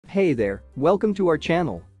Hey there, welcome to our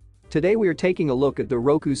channel. Today we are taking a look at the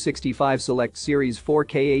Roku 65 Select Series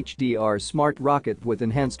 4K HDR Smart Rocket with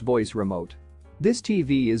enhanced voice remote. This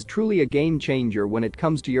TV is truly a game changer when it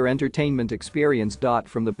comes to your entertainment experience.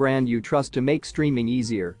 From the brand you trust to make streaming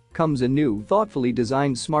easier comes a new, thoughtfully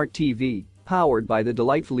designed smart TV powered by the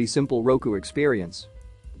delightfully simple Roku experience.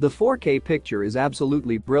 The 4K picture is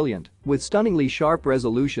absolutely brilliant, with stunningly sharp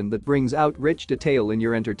resolution that brings out rich detail in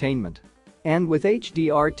your entertainment. And with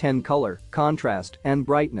HDR10 color, contrast, and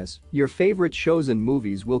brightness, your favorite shows and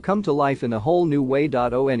movies will come to life in a whole new way.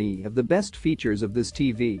 One of the best features of this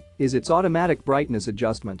TV is its automatic brightness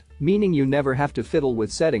adjustment, meaning you never have to fiddle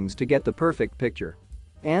with settings to get the perfect picture.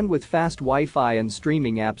 And with fast Wi-Fi and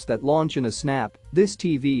streaming apps that launch in a snap, this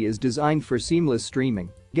TV is designed for seamless streaming,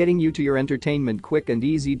 getting you to your entertainment quick and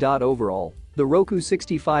easy. Overall, the Roku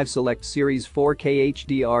 65 Select Series 4K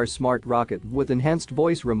HDR Smart Rocket with enhanced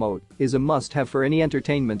voice remote is a must-have for any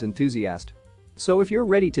entertainment enthusiast. So if you're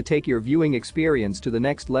ready to take your viewing experience to the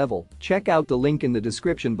next level, check out the link in the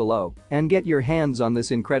description below and get your hands on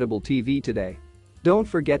this incredible TV today. Don't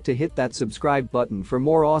forget to hit that subscribe button for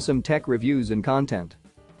more awesome tech reviews and content.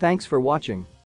 Thanks for watching.